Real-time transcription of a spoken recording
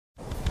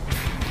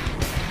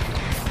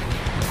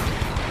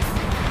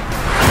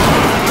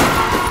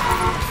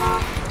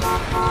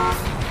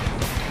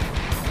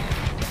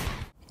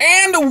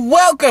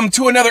welcome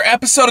to another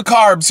episode of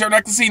CarBS here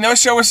at WrecklessEating. No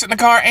show, we're sitting in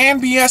the car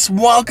and BS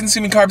while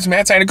consuming carbs.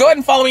 Matt Zion. Go ahead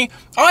and follow me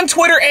on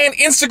Twitter and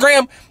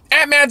Instagram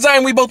at Matt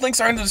Zion. Both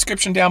links are in the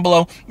description down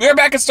below. We are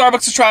back at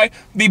Starbucks to try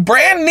the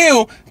brand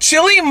new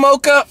Chile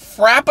Mocha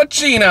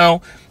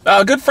Frappuccino.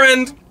 Good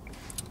friend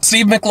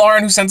Steve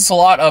McLaurin, who sends us a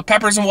lot of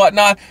peppers and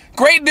whatnot.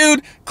 Great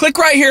dude. Click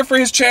right here for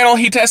his channel.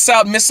 He tests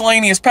out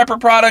miscellaneous pepper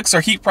products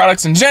or heat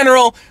products in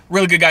general.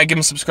 Really good guy. Give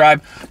him a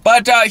subscribe.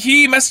 But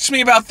he messaged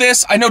me about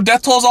this. I know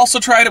Death Toll's also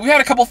tried it. We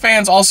had a couple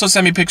fans also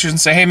send me pictures and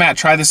say, hey, Matt,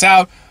 try this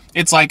out.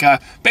 It's like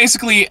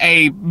basically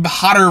a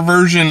hotter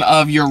version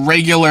of your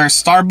regular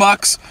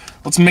Starbucks.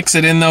 Let's mix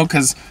it in, though,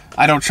 because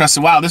I don't trust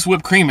it. Wow, this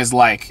whipped cream is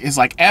like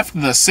F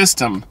the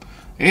system.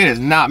 It is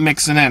not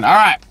mixing in. All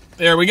right.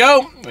 There we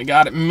go. We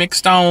got it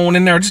mixed on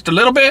in there just a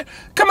little bit.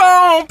 Come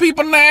on,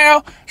 people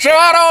now. Shout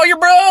out all your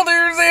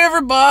brothers.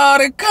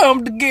 Everybody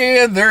come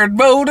together and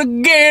vote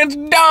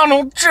against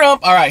Donald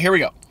Trump. All right, here we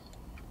go.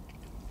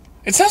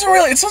 It doesn't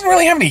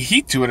really have any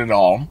heat to it at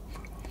all.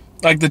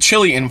 Like the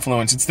chili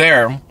influence, it's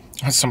there.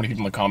 There's so many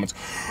people in the comments.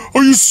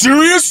 Are you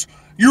serious?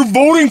 You're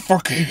voting for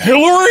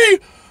Hillary?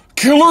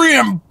 Hillary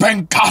and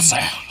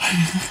Benghazi.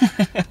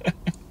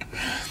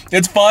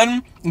 It's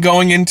fun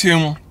going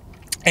into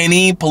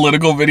any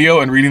political video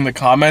and reading the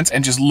comments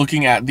and just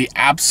looking at the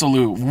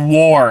absolute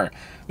war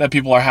that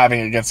people are having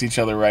against each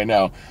other right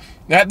now.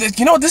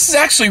 You know, this is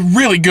actually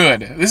really good.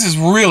 This is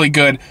really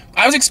good.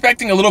 I was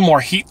expecting a little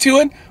more heat to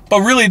it, but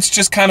really it's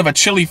just kind of a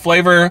chili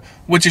flavor,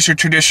 which is your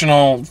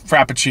traditional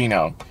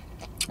Frappuccino.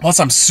 Plus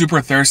I'm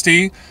super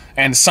thirsty,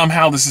 and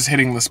somehow this is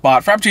hitting the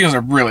spot. Frappuccinos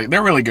are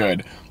they're really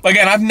good.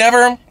 Again, I've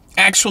never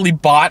actually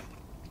bought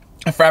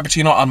a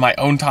Frappuccino on my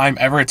own time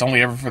ever. It's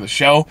only ever for the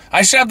show.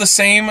 I should have the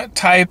same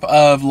type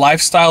of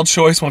lifestyle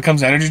choice when it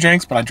comes to energy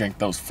drinks, but I drink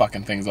those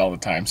fucking things all the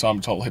time, so I'm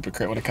a total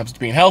hypocrite when it comes to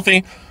being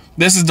healthy.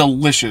 This is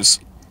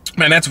delicious.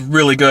 Man, that's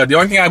really good. The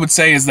only thing I would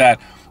say is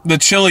that the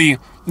chili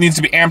needs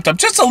to be amped up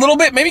just a little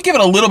bit. Maybe give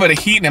it a little bit of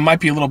heat and it might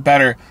be a little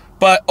better.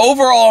 But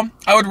overall,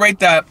 I would rate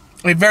that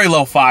a very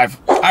low 5.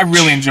 I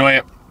really enjoy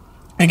it.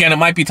 Again, it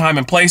might be time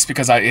and place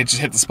because it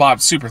just hit the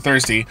spot. Super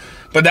thirsty.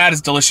 But that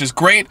is delicious.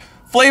 Great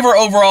flavor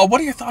overall. What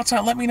are your thoughts on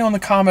it? Let me know in the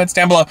comments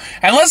down below.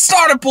 And let's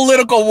start a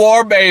political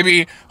war,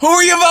 baby. Who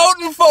are you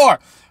voting for?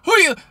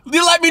 You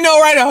let me know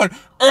right now.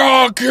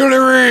 Oh,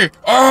 Hillary.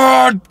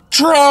 Oh,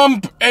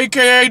 Trump,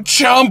 aka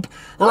Chump.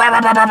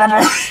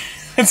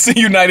 It's the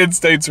United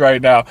States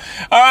right now.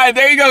 All right,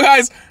 there you go,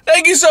 guys.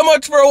 Thank you so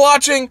much for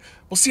watching.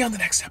 We'll see you on the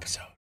next episode.